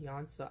start to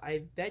yawn. So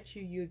I bet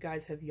you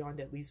guys have yawned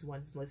at least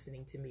once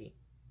listening to me.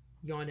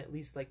 Yawn at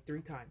least like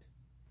 3 times.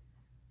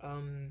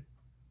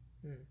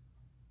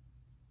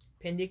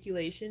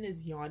 Pandiculation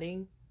is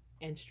yawning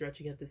and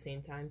stretching at the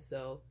same time.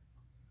 So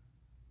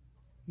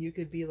you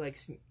could be like,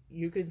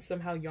 you could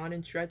somehow yawn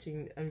and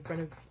stretching in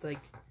front of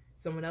like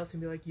someone else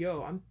and be like,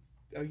 yo,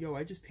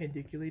 I just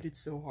pandiculated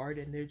so hard,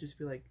 and they'd just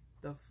be like,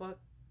 the fuck?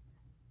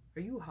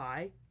 Are you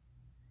high?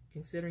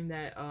 Considering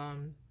that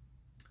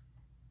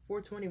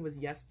 420 was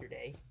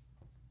yesterday.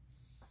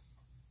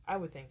 I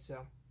would think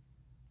so.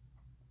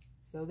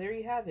 So there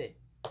you have it.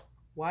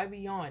 Why we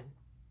yawn?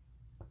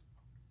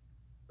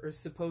 Or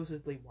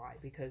supposedly why,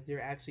 because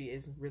there actually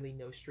isn't really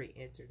no straight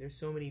answer. There's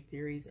so many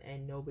theories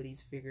and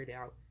nobody's figured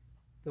out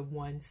the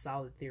one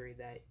solid theory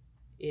that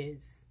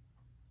is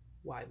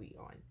why we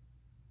yawn.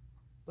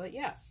 But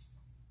yeah,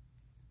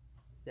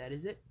 that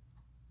is it.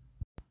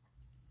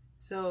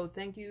 So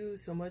thank you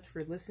so much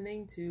for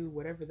listening to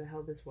whatever the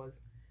hell this was.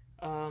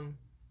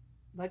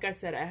 Like I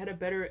said, I had a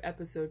better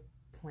episode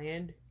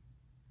planned,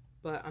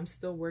 but I'm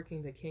still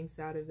working the kinks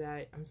out of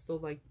that. I'm still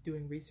like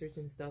doing research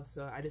and stuff,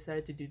 so I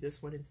decided to do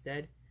this one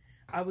instead.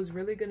 I was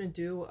really gonna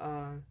do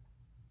a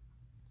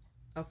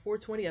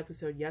 420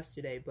 episode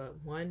yesterday,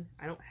 but 1,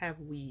 I don't have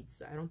weeds,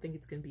 so I don't think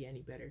it's gonna be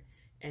any better.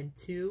 And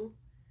 2,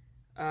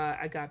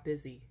 I got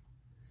busy,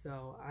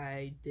 so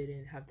I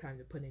didn't have time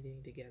to put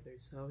anything together.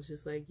 So I was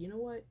just like, you know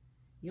what?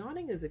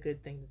 Yawning is a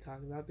good thing to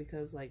talk about,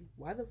 because like,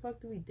 why the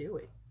fuck do we do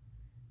it?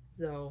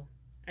 So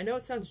I know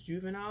it sounds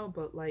juvenile,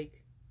 but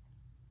like,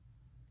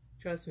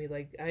 trust me,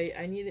 like I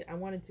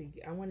wanted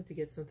to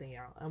get something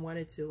out. I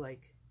wanted to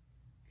like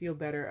feel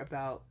better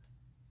about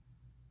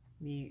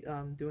me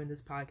doing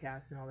this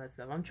podcast and all that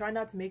stuff. I'm trying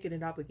not to make it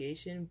an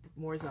obligation,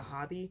 more as a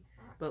hobby,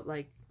 but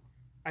like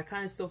I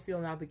kind of still feel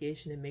an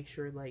obligation to make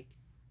sure like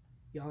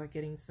y'all are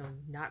getting some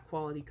not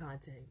quality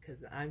content,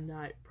 because I'm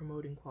not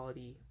promoting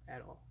quality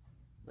at all.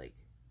 Like,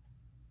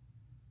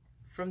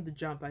 from the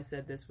jump, I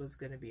said this was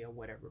going to be a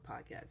whatever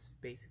podcast,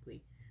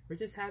 basically. We're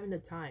just having a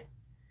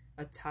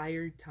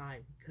tired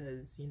time,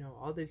 because, you know,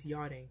 all this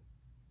yawning.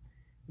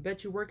 I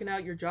bet you're working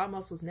out your jaw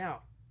muscles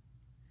now.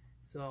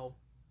 So,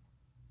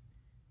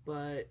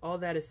 but all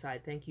that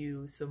aside, thank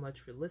you so much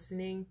for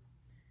listening.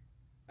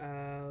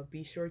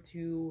 Be sure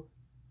to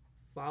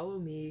follow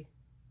me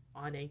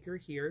on Anchor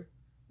here,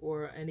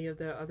 or any of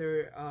the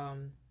other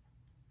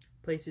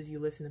places you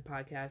listen to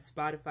podcasts.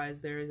 Spotify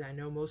is there. I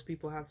know most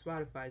people have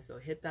Spotify, so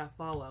hit that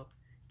follow.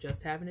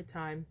 Just Having a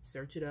Time.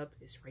 Search it up.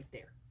 It's right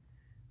there.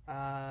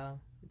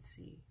 Let's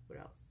see. What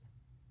else?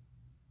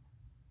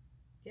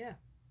 Yeah.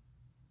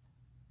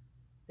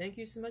 Thank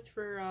you so much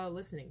for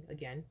listening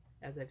again,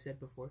 as I've said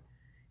before.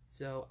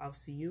 So I'll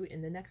see you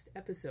in the next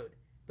episode.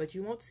 But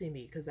you won't see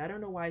me, because I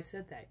don't know why I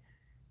said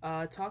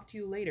that. Talk to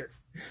you later.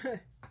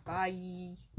 Bye.